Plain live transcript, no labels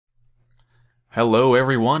Hello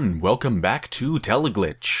everyone, welcome back to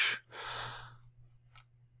Teleglitch.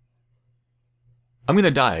 I'm gonna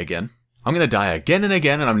die again. I'm gonna die again and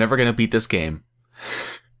again, and I'm never gonna beat this game.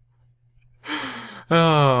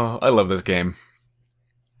 Oh, I love this game.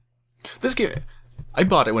 This game, I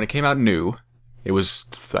bought it when it came out new. It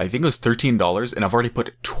was, I think it was $13, and I've already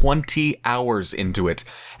put 20 hours into it,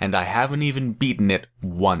 and I haven't even beaten it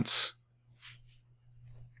once.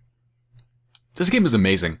 This game is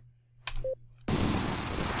amazing.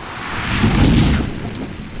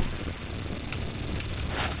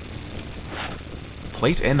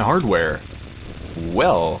 Plate and hardware.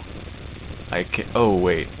 Well, I can. Oh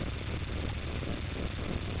wait,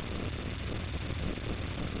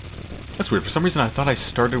 that's weird. For some reason, I thought I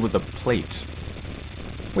started with a plate.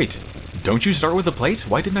 Wait, don't you start with a plate?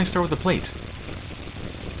 Why didn't I start with a plate?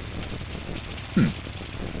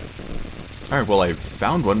 Alright, well, I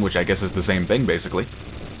found one, which I guess is the same thing, basically.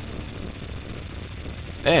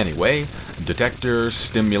 Anyway, detector,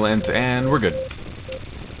 stimulant, and we're good.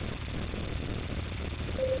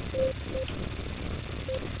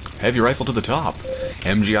 Heavy rifle to the top.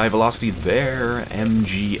 MGI velocity there.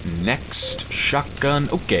 MG next. Shotgun.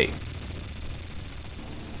 Okay.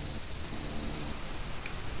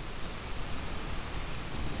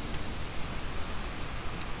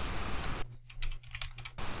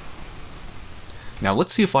 Now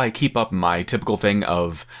let's see if I keep up my typical thing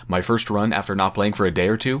of my first run after not playing for a day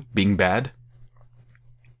or two being bad.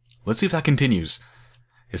 Let's see if that continues.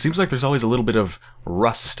 It seems like there's always a little bit of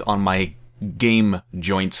rust on my game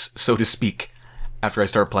joints, so to speak, after I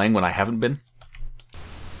start playing when I haven't been.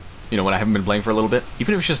 You know, when I haven't been playing for a little bit.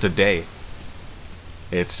 Even if it's just a day.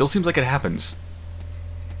 It still seems like it happens.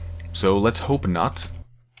 So let's hope not.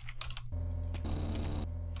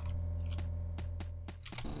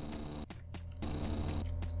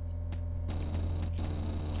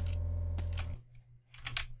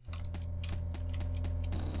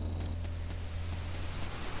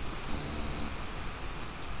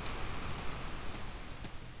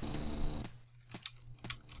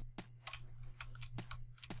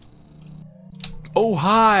 Oh,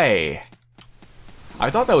 hi! I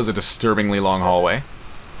thought that was a disturbingly long hallway.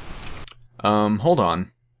 Hold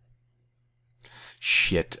on.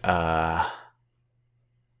 Shit, should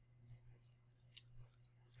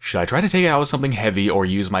I try to take it out with something heavy or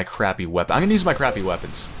use my crappy weapon? I'm gonna use my crappy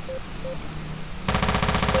weapons.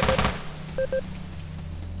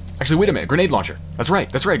 Actually, wait a minute, grenade launcher. That's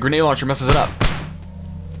right, grenade launcher messes it up.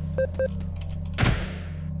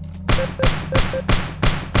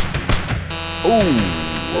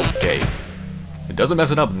 Oh, okay. It doesn't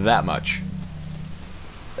mess it up that much.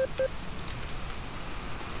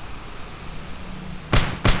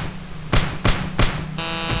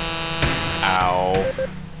 Ow.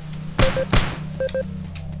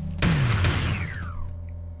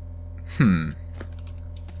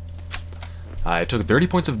 I took 30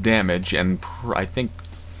 points of damage and I think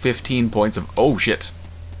 15 points of... Oh, shit.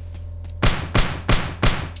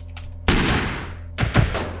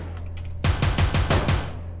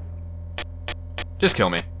 Just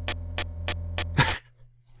kill me.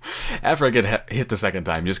 After I get hit the second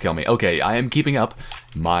time, just kill me. Okay, I am keeping up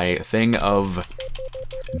my thing of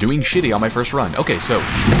doing shitty on my first run. Okay, so...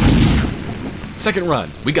 second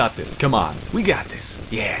run. We got this. Come on. We got this.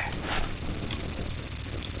 Yeah.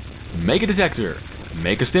 Make a detector.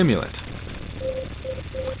 Make a stimulant.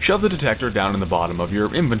 Shove the detector down in the bottom of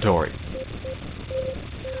your inventory.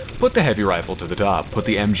 Put the heavy rifle to the top. Put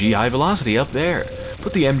the MG high velocity up there.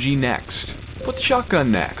 Put the MG next. Put the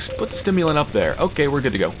shotgun next. Put the stimulant up there. Okay, we're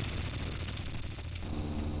good to go.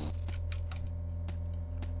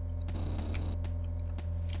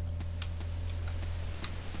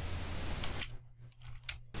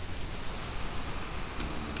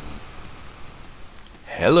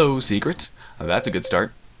 Hello, secret. That's a good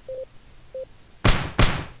start.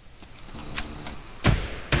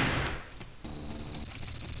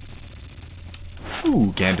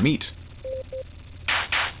 Ooh, canned meat.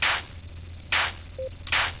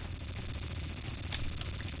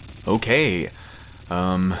 Okay.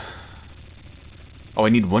 Oh, I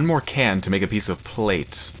need one more can to make a piece of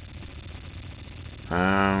plate.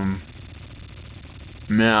 Nah,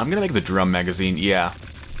 I'm gonna make the drum magazine, yeah.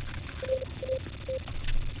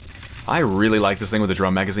 I really like this thing with the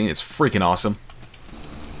drum magazine. It's freaking awesome.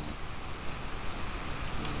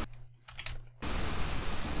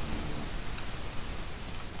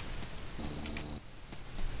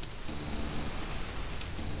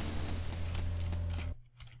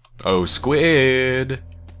 Oh, squid!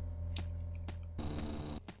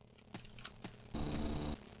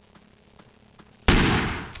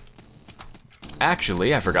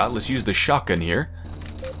 Actually, I forgot. Let's use the shotgun here.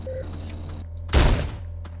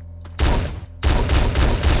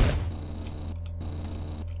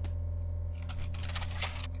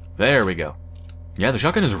 There we go. Yeah, the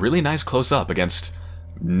shotgun is really nice close up against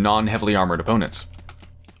non-heavily armored opponents.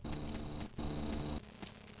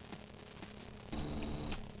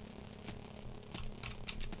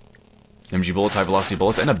 MG bullets, high velocity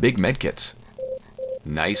bullets, and a big medkit.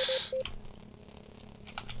 Nice.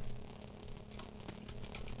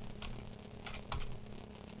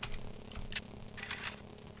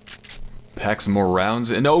 Pack some more rounds,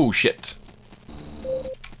 and oh shit.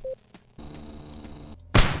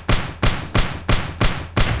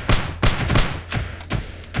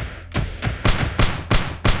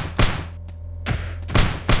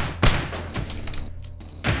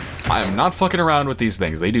 I am not fucking around with these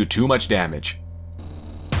things. They do too much damage.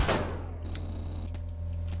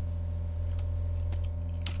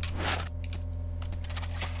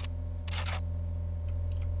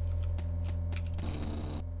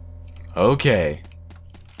 Okay.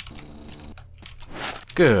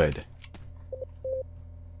 Good.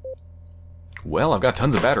 Well, I've got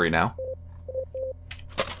tons of battery now.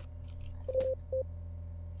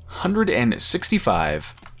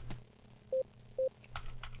 165.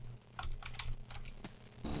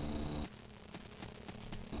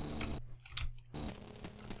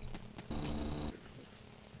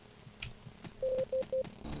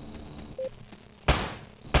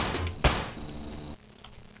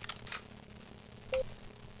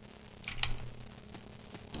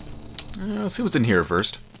 Let's see what's in here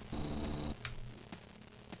first.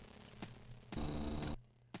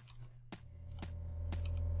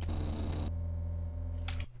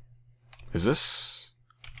 Is this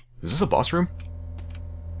a boss room?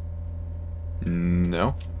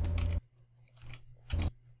 No.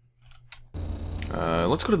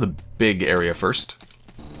 Let's go to the big area first.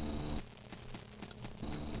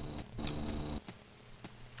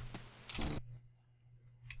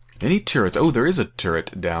 Any turrets? Oh, there is a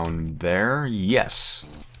turret down there. Yes.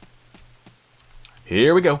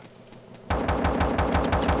 Here we go.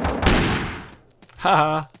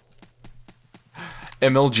 Haha.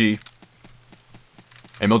 MLG.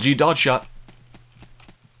 MLG dodge shot.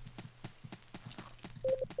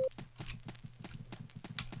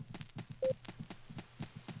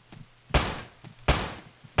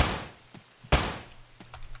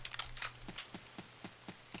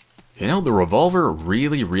 You know, the revolver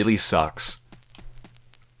really, really sucks.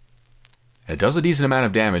 It does a decent amount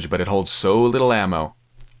of damage, but it holds so little ammo.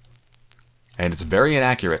 And it's very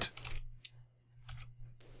inaccurate.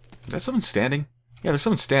 Is that someone standing? Yeah, there's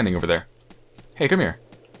someone standing over there. Hey, come here.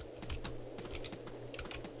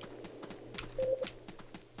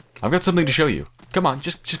 I've got something to show you. Come on,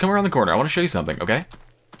 just come around the corner. I want to show you something, okay?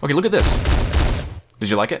 Okay, look at this. Did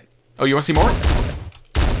you like it? Oh, you want to see more?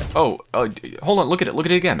 Oh, hold on, look at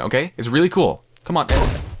it again, okay? It's really cool. Come on.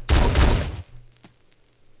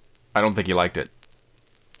 I don't think he liked it.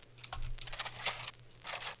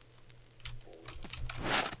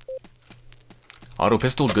 Auto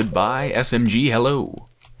pistol, goodbye. SMG, hello.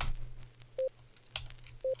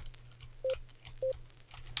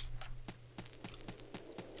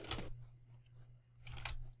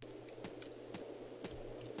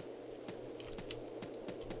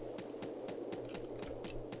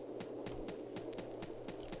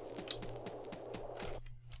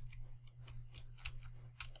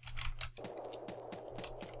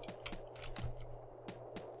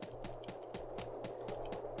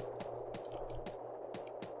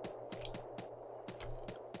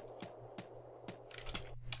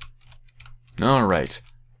 Alright.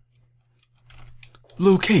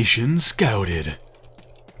 Location scouted.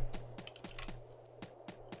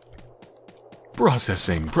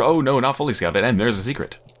 Processing. Oh no, not fully scouted, and there's a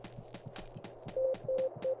secret.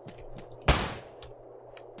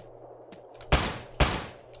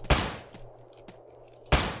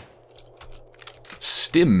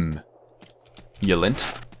 Stimulant.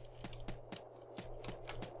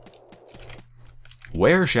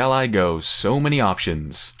 Where shall I go? So many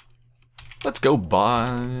options. Let's go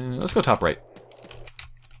top right.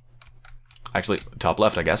 Actually, top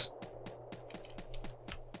left, I guess.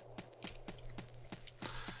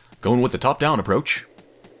 Going with the top-down approach.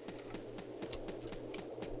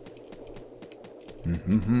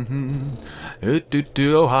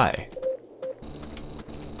 Oh, hi.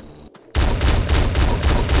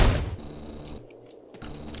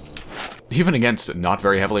 Even against not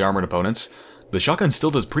very heavily armored opponents, the shotgun still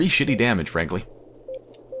does pretty shitty damage, frankly.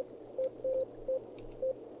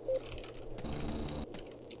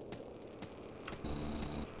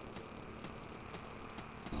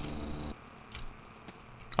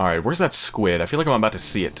 Alright, where's that squid? I feel like I'm about to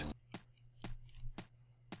see it.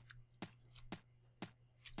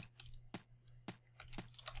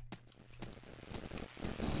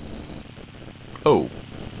 Oh.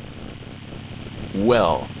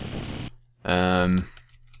 Well.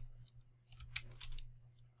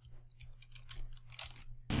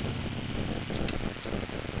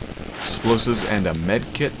 Explosives and a med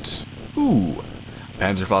kit. Ooh.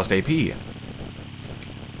 Panzerfaust AP.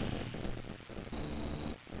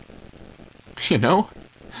 You know,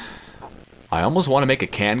 I almost want to make a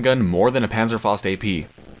can gun more than a Panzerfaust AP.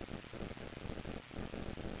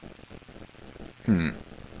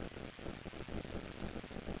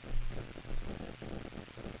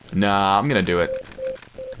 Nah, I'm gonna do it.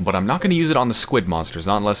 But I'm not gonna use it on the squid monsters,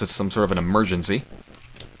 not unless it's some sort of an emergency.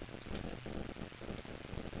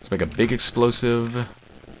 Let's make a big explosive.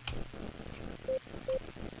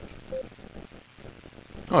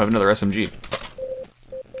 Oh, I have another SMG.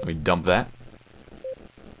 Let me dump that.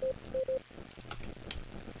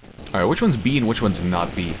 Alright, which one's B and which one's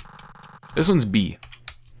not B? This one's B.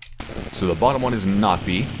 So the bottom one is not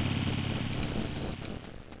B.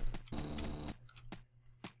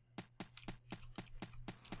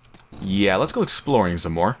 Yeah, let's go exploring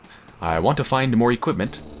some more. I want to find more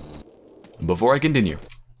equipment before I continue.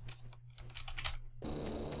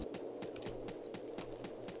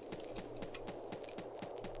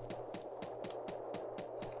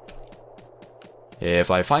 If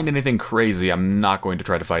I find anything crazy, I'm not going to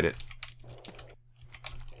try to fight it.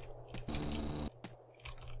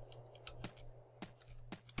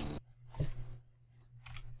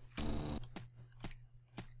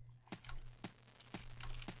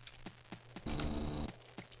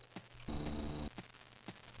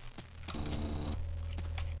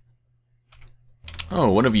 Oh,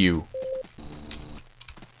 one of you.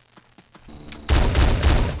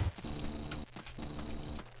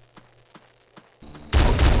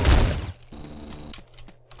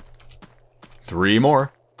 Three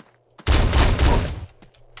more.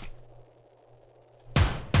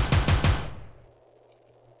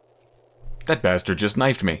 That bastard just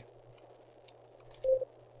knifed me.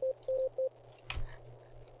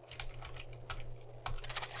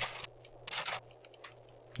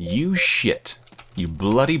 You shit. You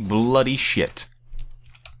bloody, bloody shit.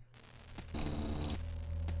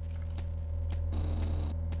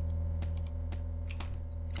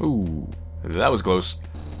 Ooh, that was close.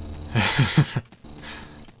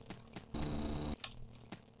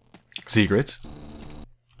 Secrets?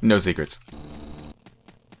 No secrets.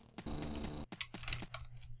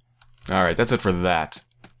 Alright, that's it for that.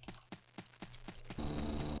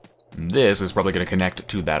 This is probably going to connect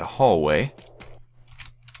to that hallway.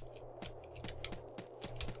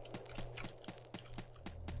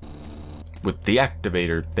 With the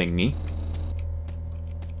activator thingy.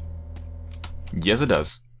 Yes, it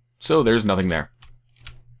does. So there's nothing there.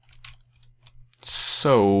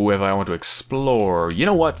 So, if I want to explore... You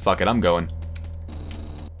know what? Fuck it, I'm going.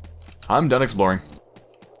 I'm done exploring.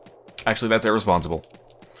 Actually, that's irresponsible.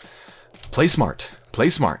 Play smart. Play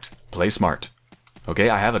smart. Play smart. Okay,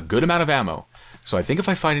 I have a good amount of ammo. So I think if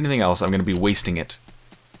I find anything else, I'm going to be wasting it.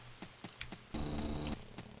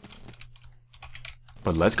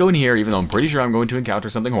 But let's go in here, even though I'm pretty sure I'm going to encounter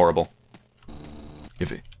something horrible.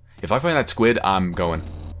 If I find that squid, I'm going.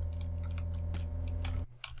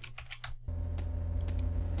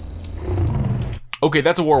 Okay,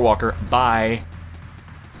 that's a Warwalker. Bye.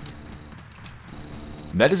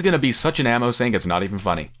 That is going to be such an ammo sink, it's not even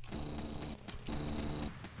funny.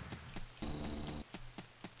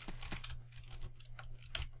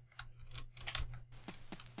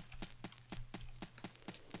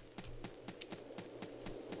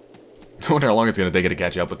 I wonder how long it's going to take it to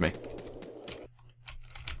catch up with me.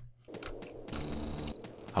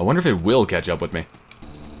 I wonder if it will catch up with me.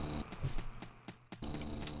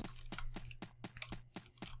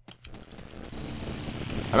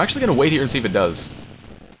 I'm actually going to wait here and see if it does.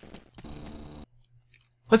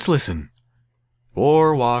 Let's listen.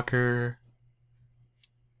 Warwalker.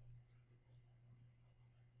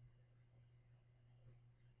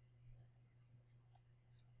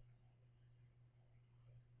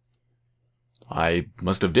 I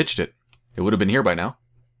must have ditched it. It would have been here by now.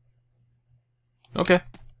 Okay.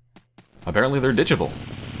 Apparently they're ditchable.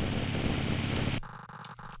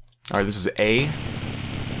 Alright, this is A.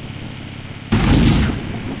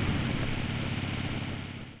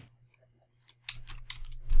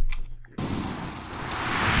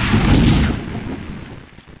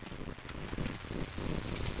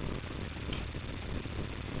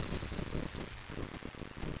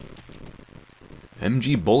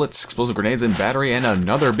 MG bullets, explosive grenades, and battery, and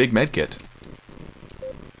another big medkit.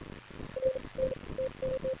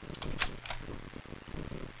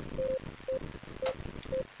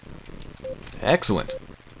 Excellent.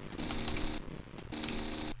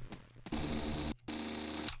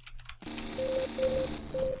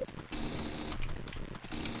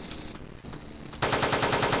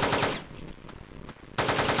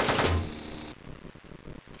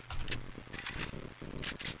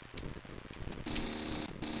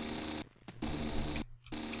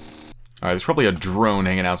 Alright, there's probably a drone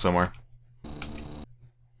hanging out somewhere.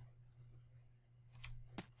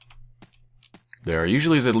 There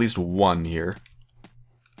usually is at least one here.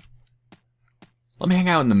 Let me hang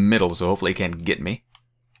out in the middle so hopefully he can't get me.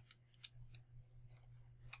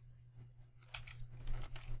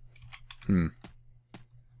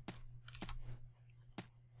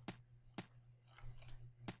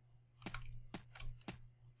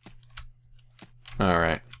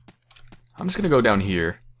 Alright. I'm just gonna go down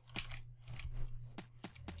here.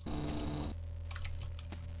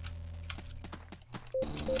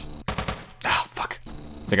 Ah, fuck.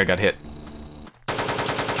 I think I got hit.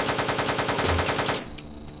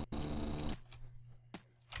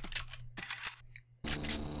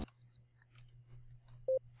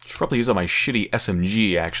 Should probably use up my shitty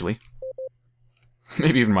SMG, actually.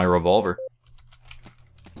 Maybe even my revolver.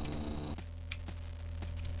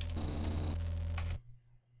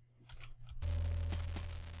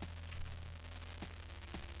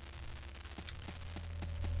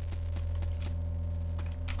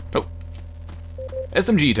 Oh.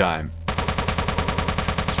 SMG time.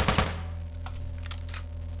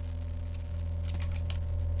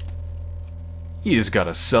 You just got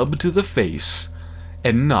a sub to the face,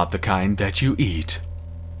 and not the kind that you eat.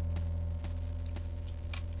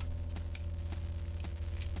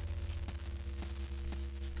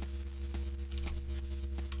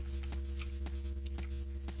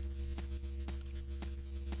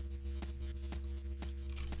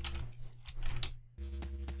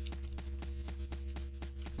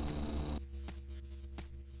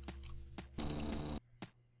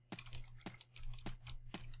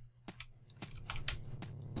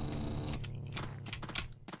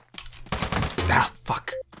 Ah,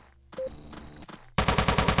 fuck.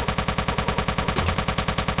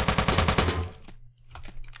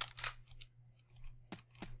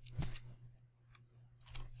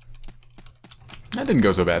 That didn't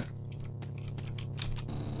go so bad.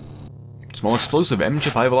 Small explosive,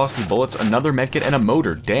 M-chip, high velocity bullets, another medkit, and a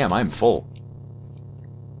motor. Damn, I'm full.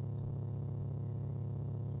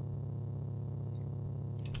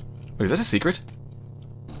 Wait, is that a secret?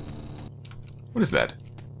 What is that?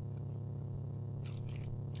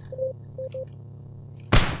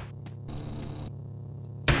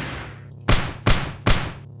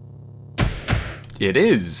 It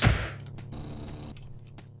is.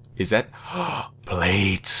 Is that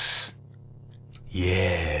plates?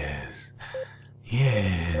 Yes.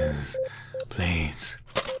 Yes. Plates.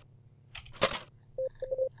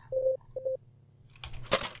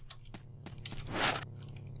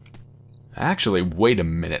 Actually, wait a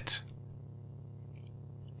minute.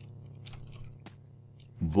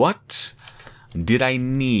 What did I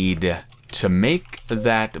need to make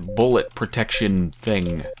that bullet protection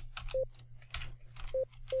thing?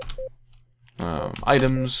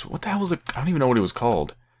 Items. What the hell was it? I don't even know what it was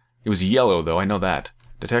called. It was yellow, though. I know that.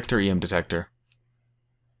 Detector, EM detector.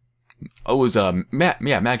 Oh, it was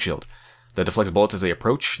mag shield that deflects bullets as they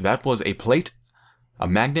approach. That was a plate, a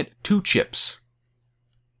magnet, 2 chips.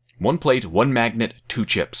 1 plate, 1 magnet, 2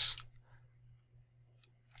 chips.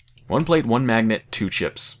 1 plate, 1 magnet, 2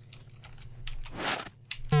 chips.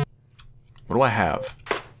 What do I have?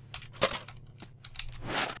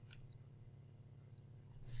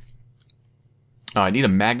 Oh, I need a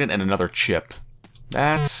magnet and another chip.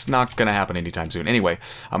 That's not gonna happen anytime soon. Anyway,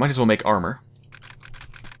 I might as well make armor.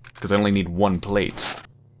 Because I only need 1 plate.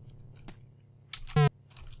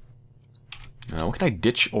 What can I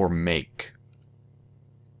ditch or make?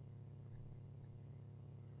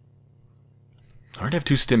 I already have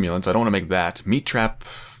 2 stimulants. I don't want to make that. Meat trap.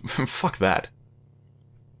 Fuck that.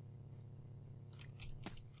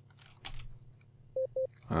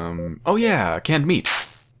 Oh yeah, canned meat.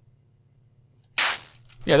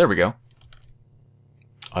 Yeah, there we go.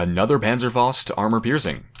 Another Panzerfaust armor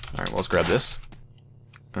piercing. Alright, well, let's grab this.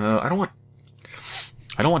 I don't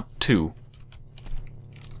want 2.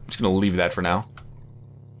 I'm just gonna leave that for now.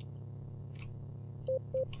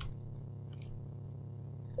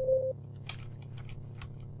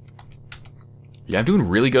 Yeah, I'm doing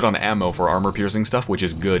really good on ammo for armor piercing stuff, which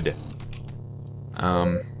is good.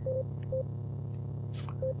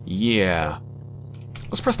 Yeah.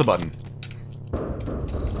 Let's press the button.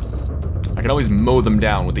 I can always mow them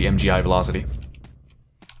down with the MG high velocity.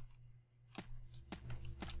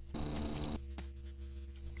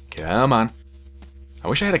 Come on. I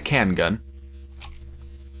wish I had a can gun.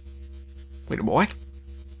 Wait, what?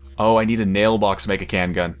 Oh, I need a nail box to make a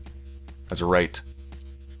can gun. That's right.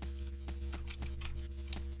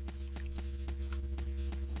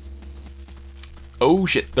 Oh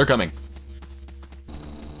shit, they're coming.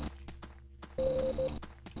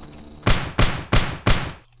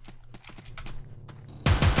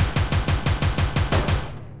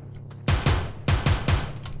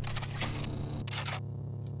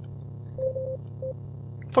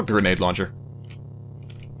 Fuck the grenade launcher.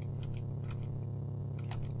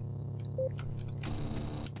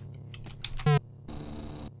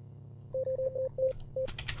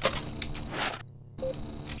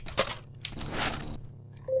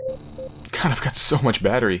 God, I've got so much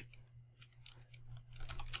battery.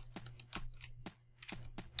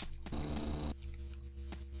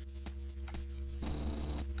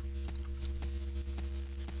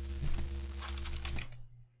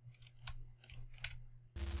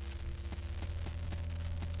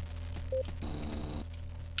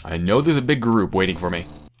 I know there's a big group waiting for me.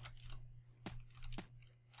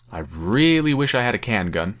 I really wish I had a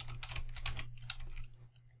can gun.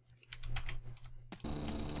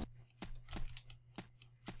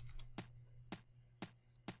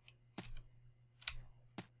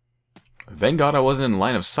 Thank God I wasn't in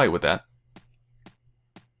line of sight with that.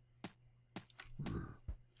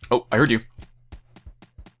 Oh, I heard you.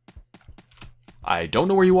 I don't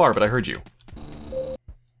know where you are, but I heard you.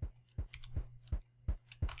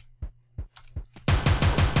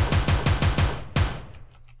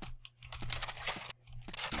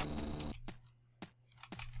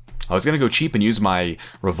 I was gonna go cheap and use my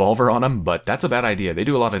revolver on them, but that's a bad idea. They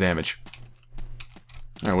do a lot of damage.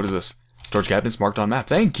 Alright, what is this? Storage cabinets marked on map.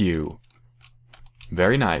 Thank you!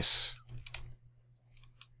 Very nice.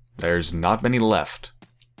 There's not many left.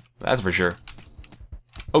 That's for sure.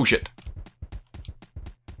 Oh shit.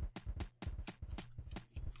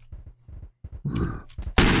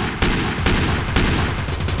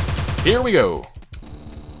 Here we go!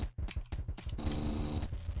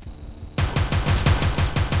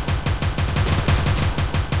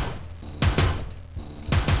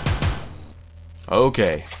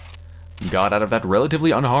 Okay. Got out of that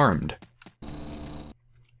relatively unharmed.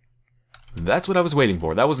 That's what I was waiting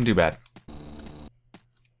for. That wasn't too bad.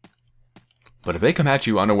 But if they come at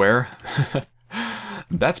you unaware,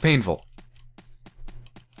 that's painful.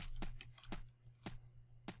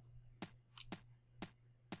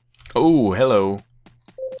 Oh, hello.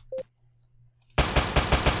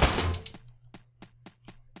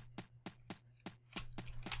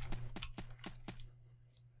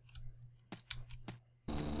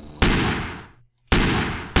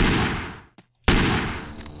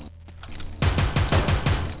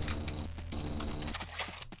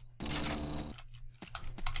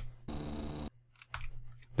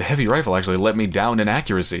 The heavy rifle actually let me down in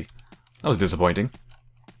accuracy. That was disappointing.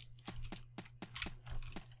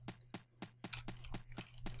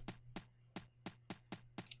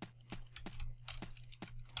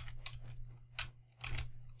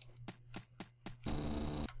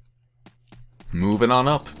 Moving on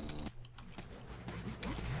up.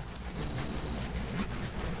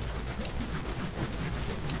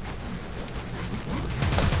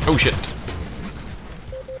 Oh shit.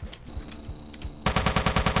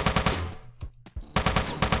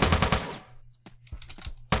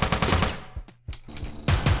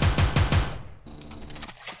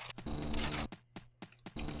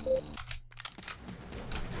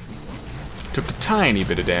 Took a tiny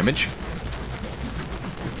bit of damage.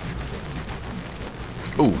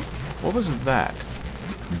 Ooh, what was that?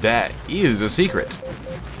 That is a secret.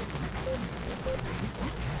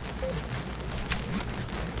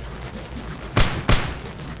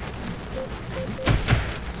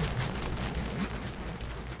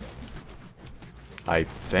 I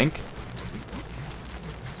think.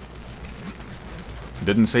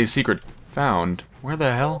 Didn't say secret found. Where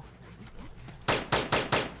the hell?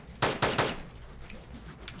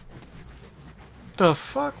 The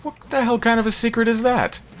fuck? What the hell kind of a secret is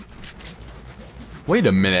that? Wait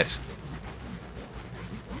a minute.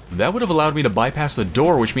 That would have allowed me to bypass the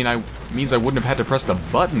door, which means I wouldn't have had to press the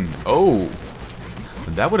button. Oh.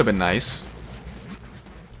 That would have been nice.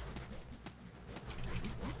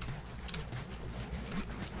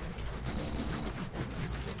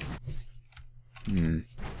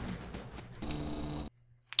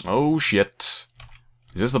 Oh shit.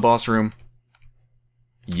 Is this the boss room?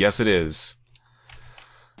 Yes, it is.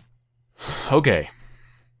 Okay.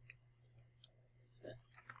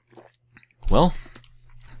 Well,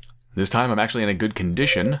 this time I'm actually in a good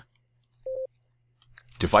condition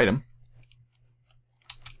to fight him.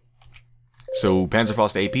 So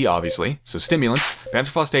Panzerfaust AP, obviously. So stimulants,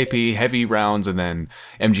 Panzerfaust AP, heavy rounds, and then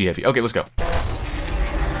MG heavy. Okay, let's go.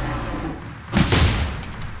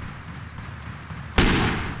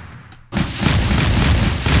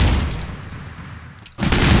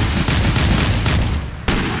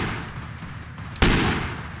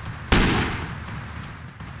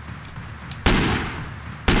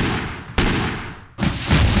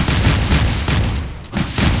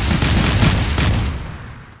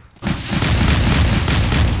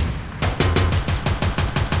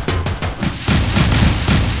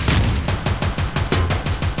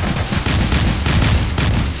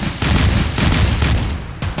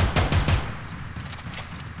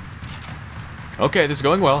 Okay, this is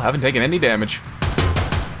going well. Haven't taken any damage.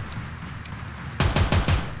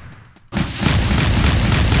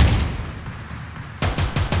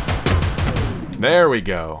 There we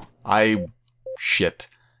go. Shit.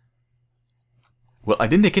 Well, I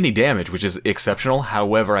didn't take any damage, which is exceptional.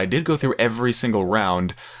 However, I did go through every single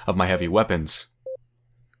round of my heavy weapons,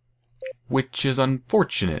 which is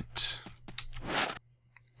unfortunate.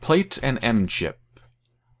 Plate and M-chip.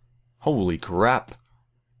 Holy crap.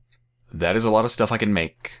 That is a lot of stuff I can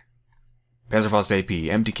make. Panzerfaust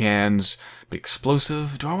AP, empty cans, the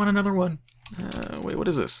explosive. Do I want another one? Wait, what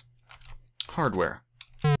is this? Hardware.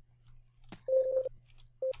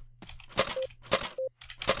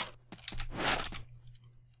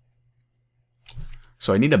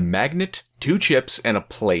 So I need a magnet, 2 chips, and a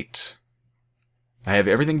plate. I have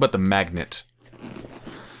everything but the magnet.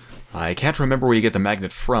 I can't remember where you get the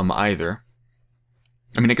magnet from either.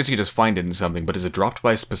 I mean, I guess you could just find it in something, but is it dropped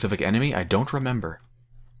by a specific enemy? I don't remember.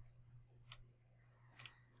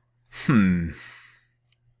 EM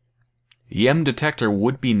detector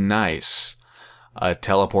would be nice. A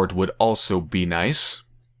teleport would also be nice.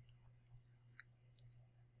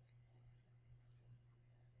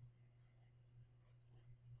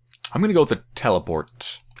 I'm gonna go with the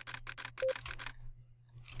teleport.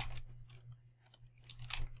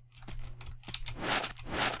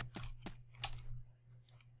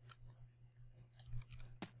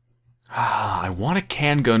 I want a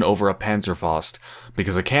can gun over a Panzerfaust,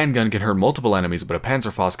 because a can gun can hurt multiple enemies, but a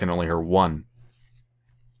Panzerfaust can only hurt one.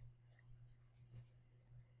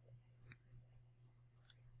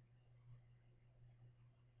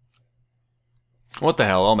 What the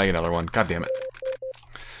hell, I'll make another one. God damn it.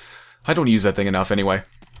 I don't use that thing enough anyway.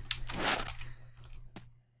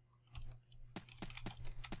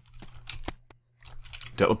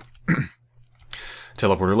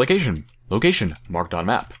 Teleporter location. Location marked on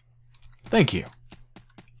map. Thank you.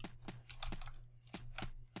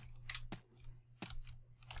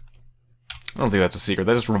 I don't think that's a secret.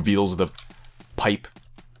 That just reveals the pipe.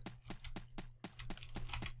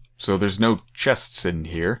 So there's no chests in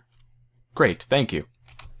here. Great, thank you.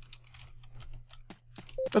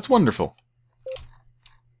 That's wonderful.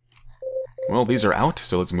 Well, these are out,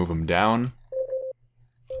 so let's move them down.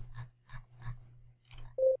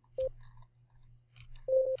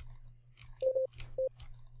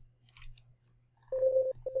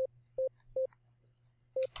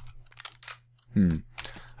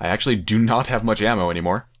 I actually do not have much ammo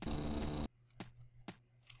anymore.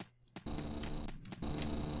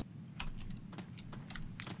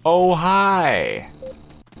 Oh, hi!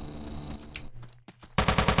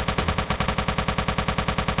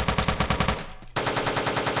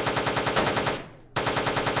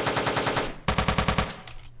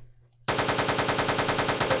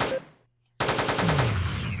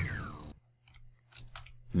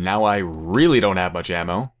 Now I really don't have much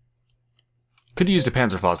ammo. Could have used a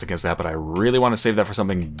Panzerfaust against that, but I really want to save that for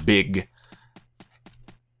something big.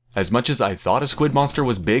 As much as I thought a squid monster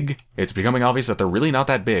was big, it's becoming obvious that they're really not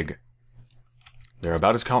that big. They're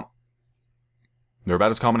about as common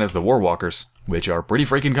as the Warwalkers, which are pretty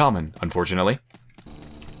freaking common, unfortunately.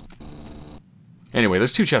 Anyway,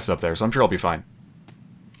 there's 2 chests up there, so I'm sure I'll be fine.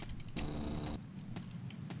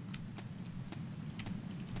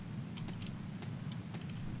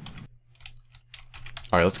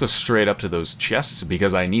 Alright, let's go straight up to those chests,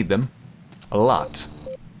 because I need them. A lot.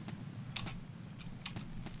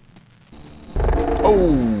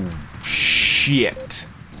 Oh, shit.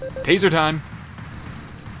 Taser time.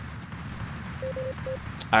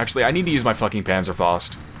 Actually, I need to use my fucking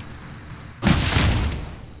Panzerfaust.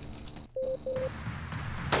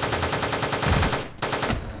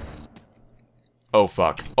 Oh,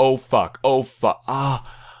 fuck. Oh, fuck. Oh, fuck.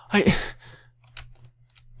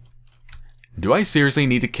 Do I seriously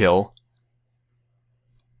need to kill?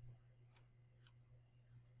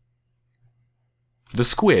 The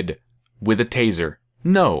squid with a taser?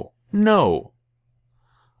 No. No.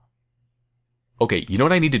 Okay, you know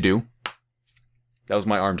what I need to do? That was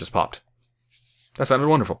my arm just popped. That sounded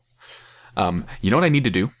wonderful. You know what I need to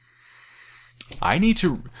do? I need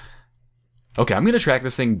to... Okay, I'm going to track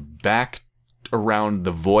this thing back around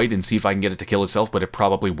the void and see if I can get it to kill itself, but it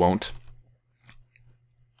probably won't.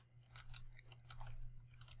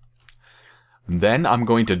 Then I'm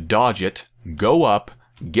going to dodge it, go up,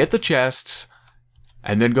 get the chests,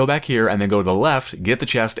 and then go back here, and then go to the left, get the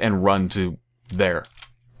chest, and run to there.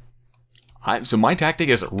 So my tactic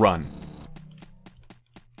is run.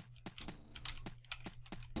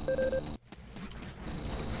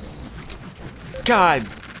 God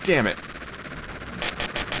damn it.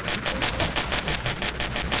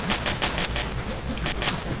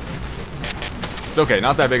 It's okay,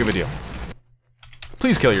 not that big of a deal.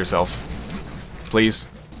 Please kill yourself. Please.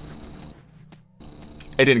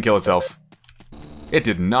 It didn't kill itself. It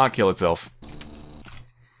did not kill itself.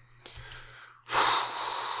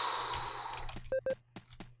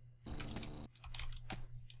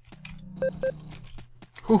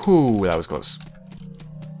 Whoo-hoo, that was close.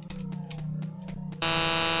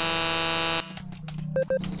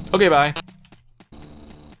 Okay, bye.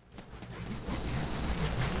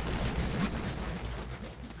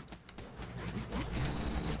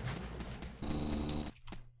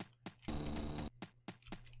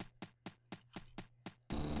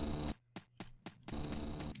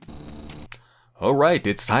 Alright,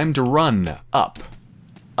 it's time to run. Up.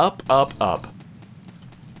 Up, up, up.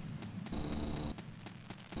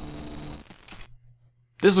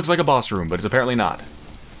 This looks like a boss room, but it's apparently not.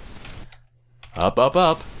 Up, up,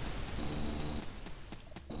 up.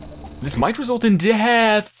 This might result in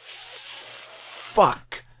death.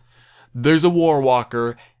 Fuck. There's a war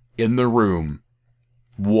walker in the room.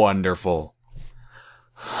 Wonderful.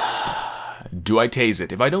 Do I tase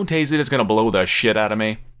it? If I don't tase it, it's gonna blow the shit out of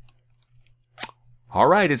me.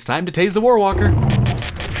 Alright, it's time to tase the war walker.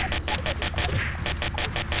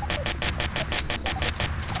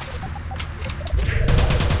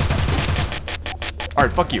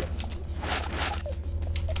 Alright, fuck you.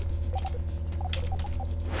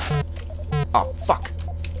 Oh, fuck.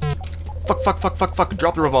 Fuck, fuck, fuck, fuck, fuck.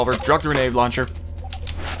 Drop the revolver. Drop the grenade launcher.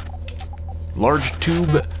 Large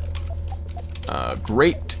tube.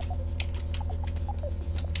 Great.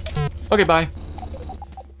 Okay, bye.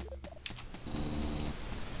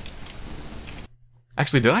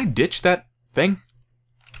 Actually, did I ditch that thing?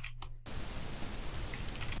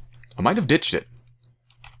 I might have ditched it.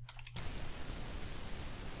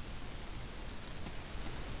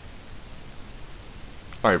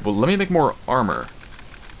 Alright, well, let me make more armor.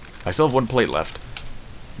 I still have one plate left.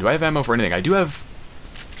 Do I have ammo for anything? I do have...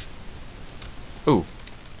 Ooh.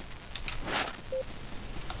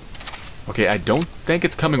 Okay, I don't think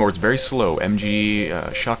it's coming, or it's very slow.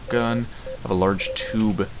 MG, shotgun. I have a large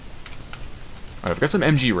tube. Alright, I've got some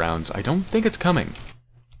MG rounds. I don't think it's coming.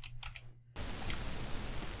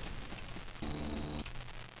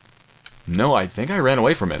 No, I think I ran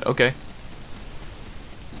away from it. Okay.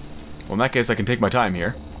 Well, in that case, I can take my time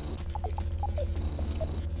here.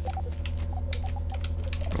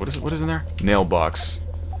 What is in there? Nail box.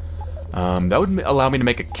 That would allow me to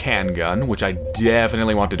make a can gun, which I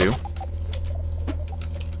definitely want to do.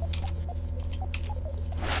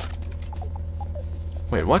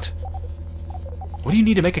 Wait, what? What do you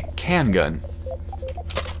need to make a can gun?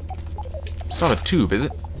 It's not a tube, is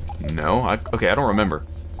it? No. Okay, I don't remember.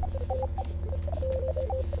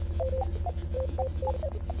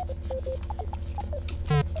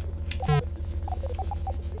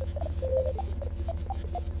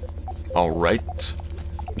 Alright.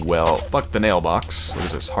 Well, fuck the nail box. What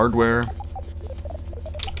is this? Hardware?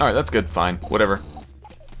 Alright, that's good. Fine. Whatever.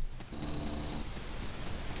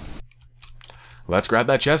 Let's grab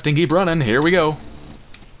that chest and keep running. Here we go.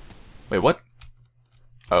 Wait, what?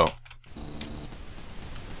 Oh.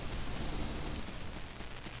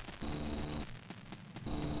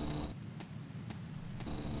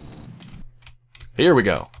 Here we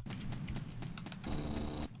go.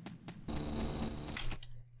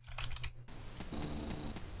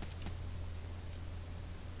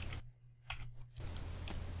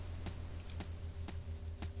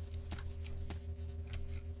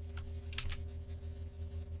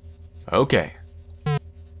 Okay.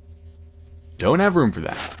 Don't have room for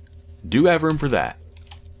that. Do have room for that.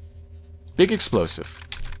 Big explosive.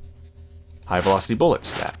 High velocity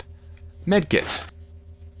bullets, that. Medkit.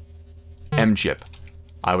 M-chip.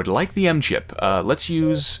 I would like the M-chip. Let's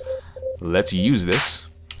use this.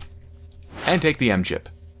 And take the M-chip.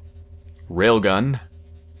 Railgun.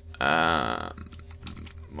 I'll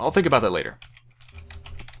think about that later.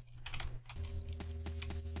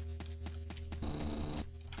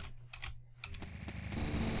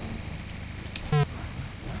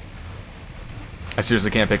 I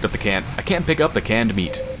seriously can't pick up the can. I can't pick up the canned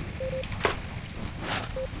meat.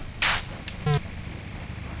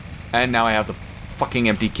 And now I have the fucking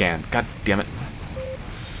empty can. God damn it.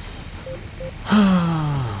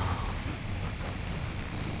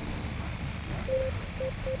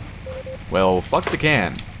 Well, fuck the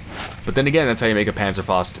can. But then again, that's how you make a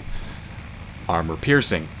Panzerfaust armor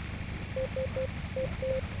piercing.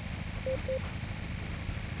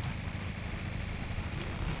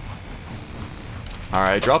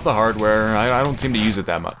 Alright, drop the hardware. I don't seem to use it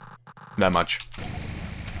that much.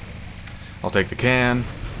 I'll take the can.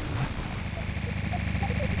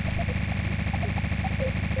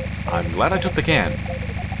 I'm glad I took the can.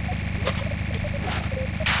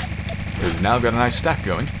 Because now I've got a nice stack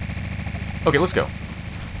going. Okay, let's go.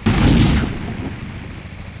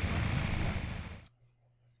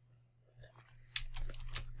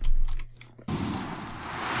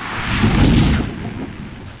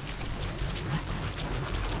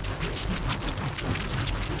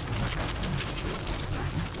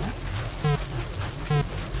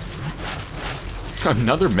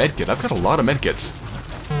 Another medkit. I've got a lot of medkits.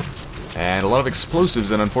 And a lot of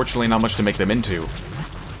explosives, and unfortunately not much to make them into.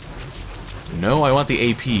 No, I want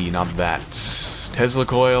the AP, not that. Tesla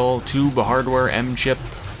coil, tube, hardware, M-chip.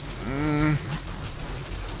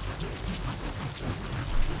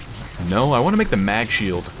 No, I want to make the mag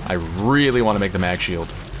shield. I really want to make the mag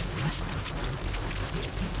shield.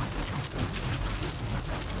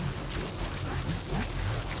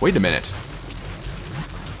 Wait a minute.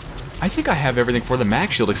 I think I have everything for the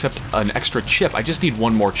mag shield except an extra chip. I just need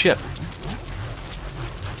one more chip.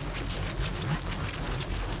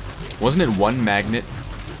 Wasn't it one magnet?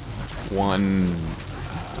 One...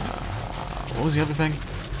 what was the other thing?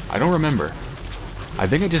 I don't remember. I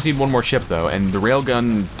think I just need one more chip, though, and the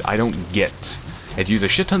railgun I don't get. It uses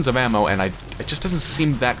shit tons of ammo, and it just doesn't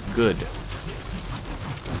seem that good.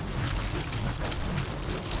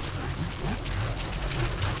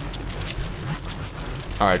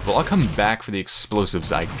 Alright, well, I'll come back for the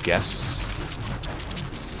explosives, I guess.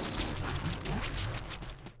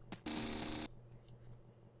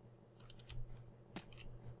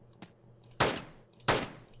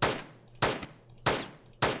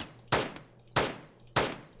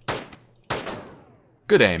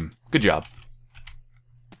 Good aim. Good job.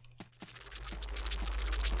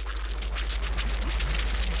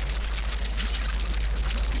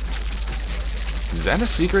 Is that a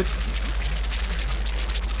secret?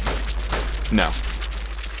 No.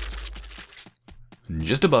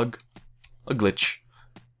 Just a bug. A glitch.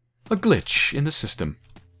 A glitch in the system.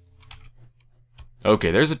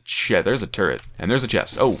 Okay, there's a turret. And there's a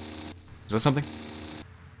chest. Oh. Is that something?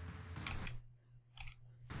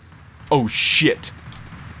 Oh, shit.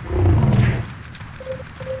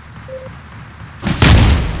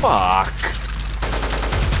 Fuck.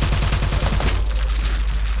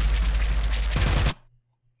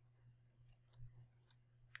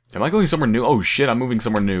 Am I going somewhere new? Oh shit, I'm moving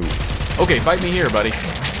somewhere new. Okay, fight me here, buddy.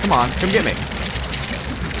 Come on, come get me.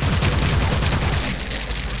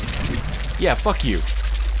 Yeah, fuck you.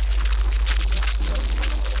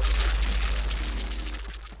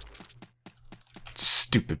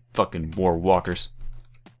 Stupid fucking war walkers.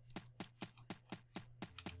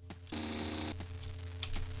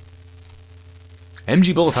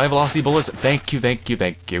 MG bullets, high velocity bullets. Thank you, thank you,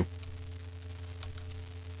 thank you.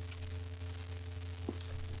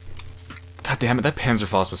 God damn it, that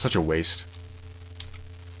Panzerfaust was such a waste.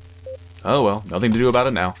 Oh well, nothing to do about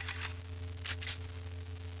it now.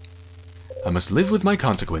 I must live with my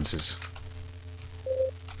consequences.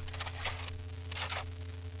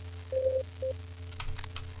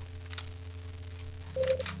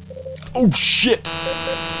 Oh shit!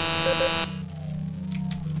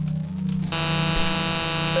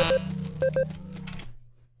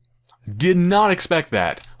 Did not expect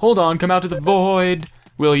that. Hold on, come out to the void.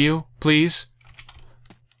 Will you, please?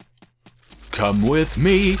 Come with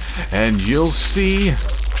me, and you'll see.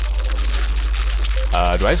 Do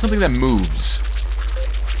I have something that moves?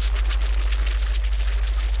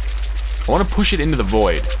 I want to push it into the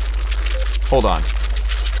void. Hold on.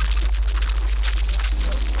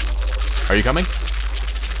 Are you coming?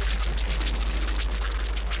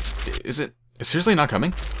 Is it seriously not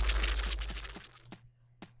coming?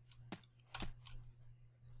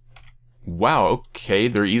 Wow, okay,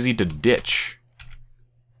 they're easy to ditch.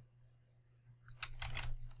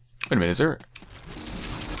 Wait a minute, is there...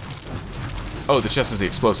 Oh, the chest is the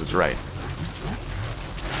explosives, right.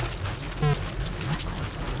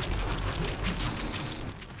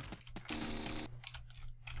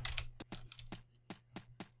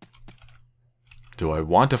 Do I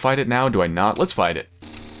want to fight it now? Do I not? Let's fight it.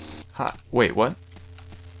 Ha, wait, what?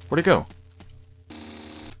 Where'd it go?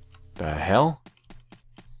 The hell?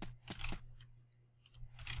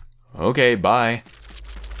 Okay, bye.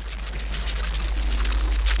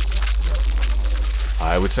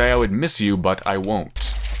 I would say I would miss you, but I won't.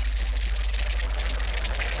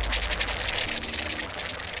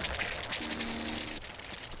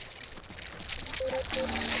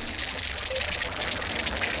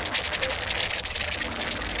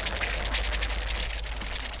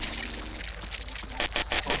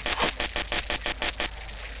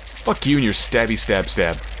 Fuck you and your stabby stab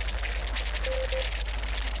stab.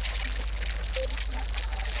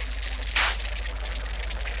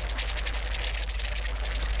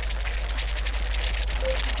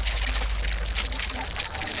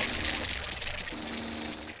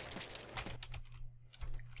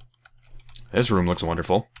 This room looks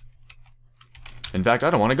wonderful. In fact, I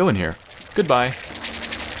don't want to go in here. Goodbye.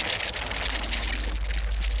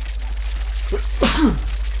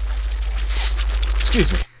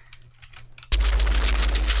 Excuse me.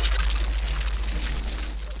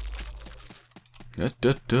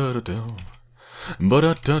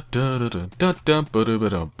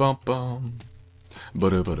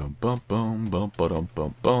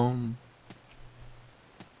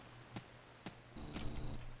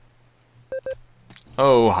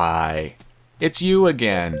 Oh, hi. It's you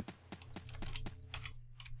again.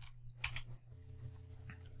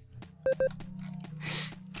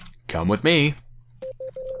 Come with me.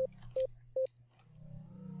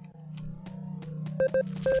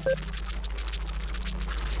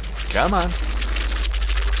 Come on.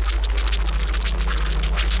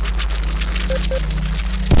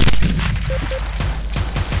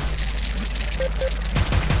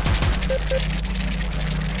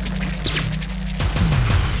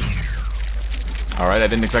 Alright, I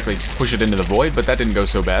didn't exactly push it into the void, but that didn't go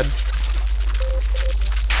so bad.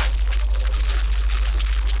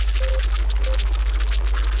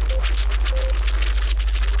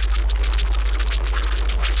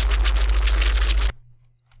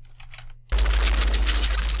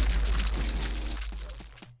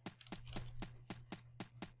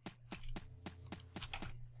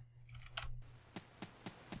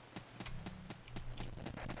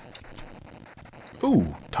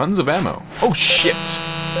 Ooh, tons of ammo. Oh, shit!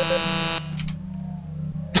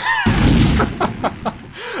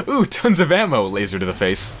 Ooh, tons of ammo, laser to the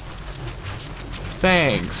face.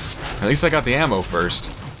 Thanks. At least I got the ammo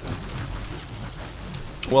first.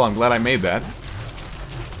 Well, I'm glad I made that.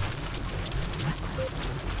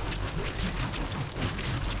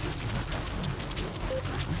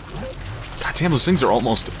 God damn, those things are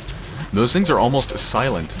almost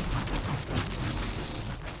silent.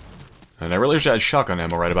 And I really wish I had shotgun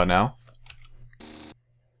ammo right about now.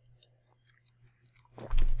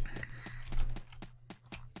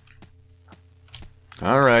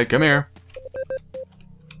 Alright, come here.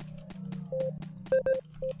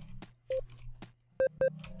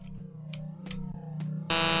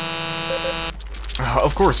 Oh,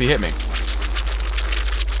 of course, he hit me.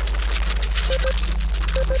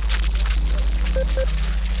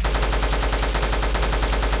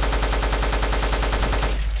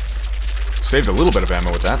 Saved a little bit of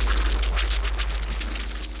ammo with that.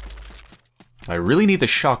 I really need the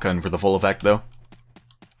shotgun for the full effect, though.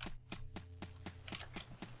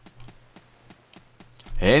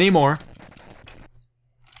 Any more?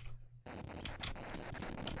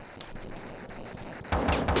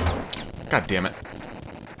 God damn it.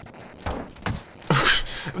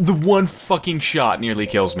 The one fucking shot nearly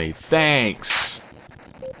kills me. Thanks.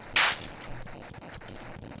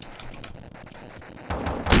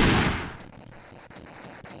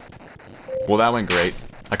 Well, that went great.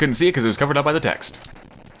 I couldn't see it because it was covered up by the text.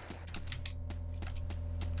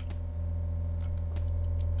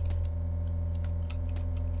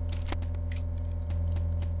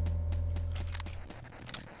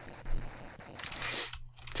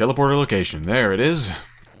 Teleporter location. There it is.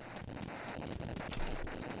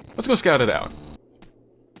 Let's go scout it out.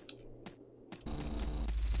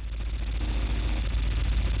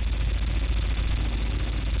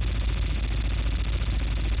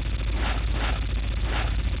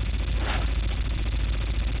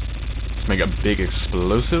 Let's make a big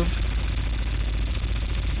explosive.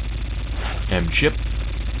 M-chip.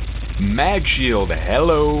 Mag shield.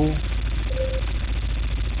 Hello.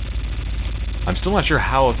 I'm still not sure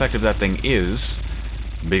how effective that thing is,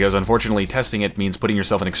 because unfortunately testing it means putting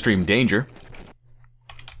yourself in extreme danger.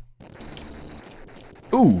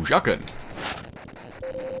 Ooh, shotgun.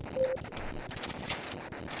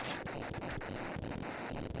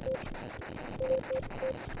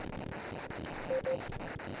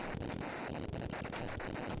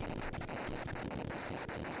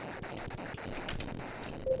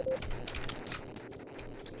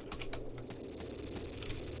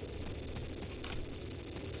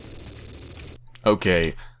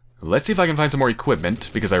 Okay, let's see if I can find some more equipment,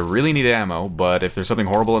 because I really need ammo, but if there's something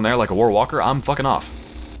horrible in there, like a war walker, I'm fucking off.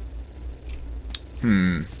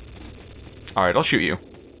 Alright, I'll shoot you.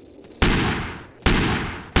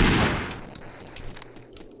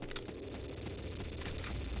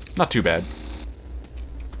 Not too bad.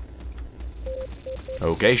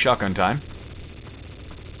 Okay, shotgun time.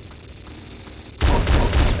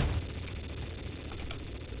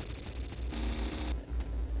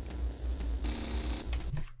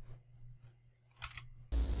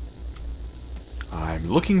 I'm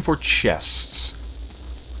looking for chests.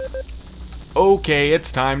 Okay,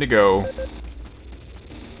 it's time to go.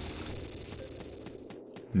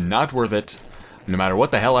 Not worth it. No matter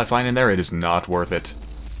what the hell I find in there, it is not worth it.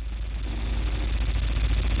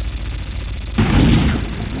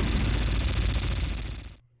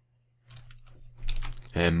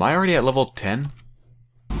 Am I already at level 10?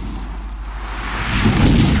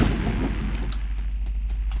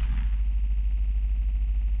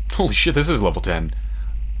 Holy shit, this is level 10.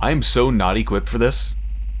 I am so not equipped for this.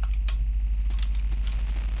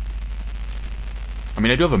 I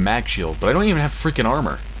mean, I do have a mag shield, but I don't even have freaking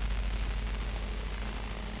armor.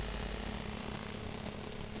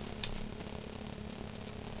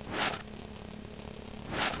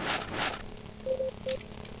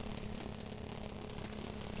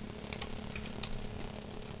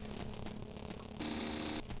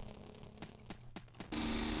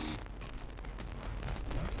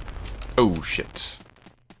 Oh, shit.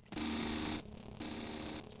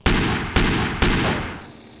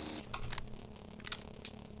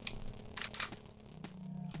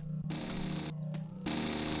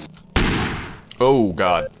 Oh,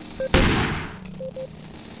 God.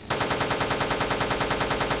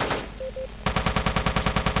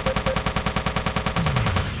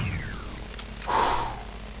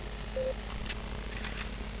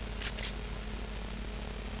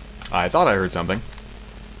 I thought I heard something.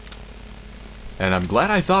 And I'm glad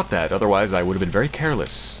I thought that, otherwise I would have been very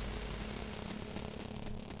careless.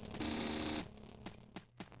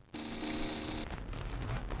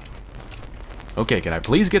 Okay, can I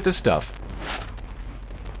please get this stuff?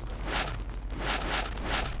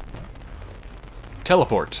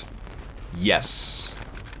 Teleport. Yes.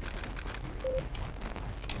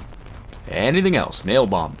 Anything else? Nail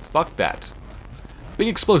bomb. Fuck that. Big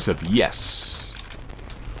explosive. Yes.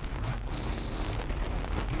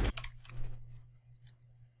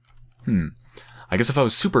 I guess if I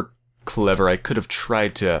was super clever, I could have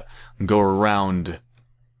tried to go around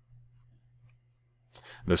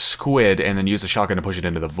the squid and then use the shotgun to push it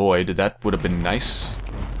into the void. That would have been nice.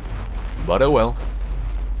 But oh well.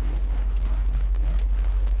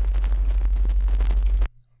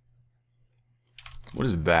 What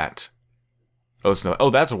is that? Oh, it's no. Oh,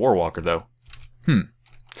 that's a war walker, though.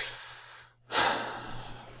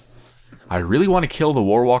 I really want to kill the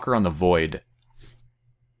war walker on the void.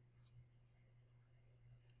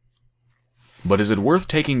 But is it worth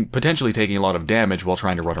potentially taking a lot of damage while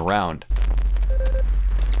trying to run around?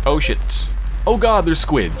 Oh shit. Oh god, there's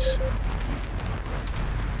squids.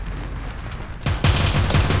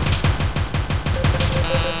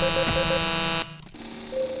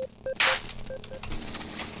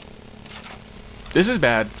 This is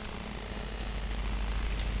bad.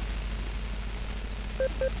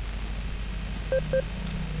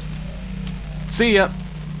 See ya.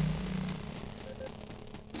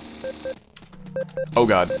 Oh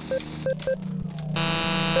god.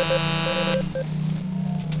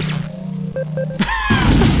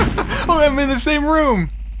 Oh, I'm in the same room!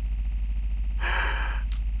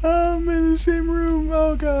 I'm in the same room.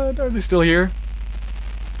 Oh god. Are they still here?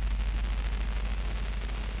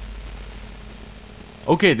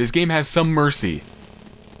 Okay, this game has some mercy.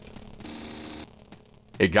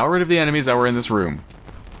 It got rid of the enemies that were in this room.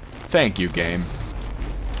 Thank you, game.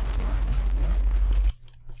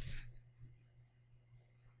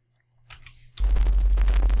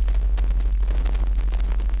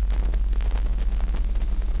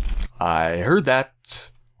 I heard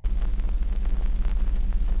that.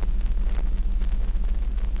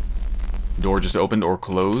 Door just opened or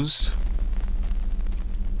closed.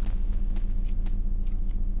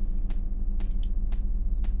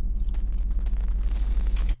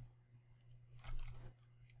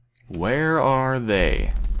 Where are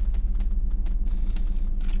they?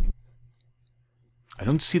 I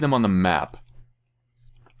don't see them on the map.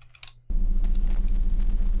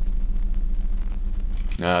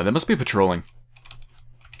 They must be patrolling.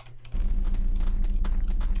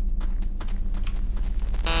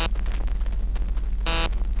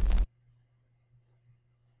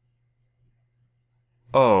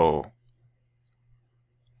 Oh.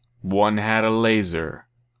 One had a laser.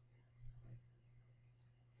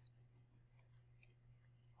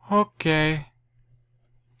 Okay.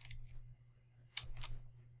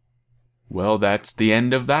 Well, that's the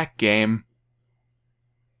end of that game.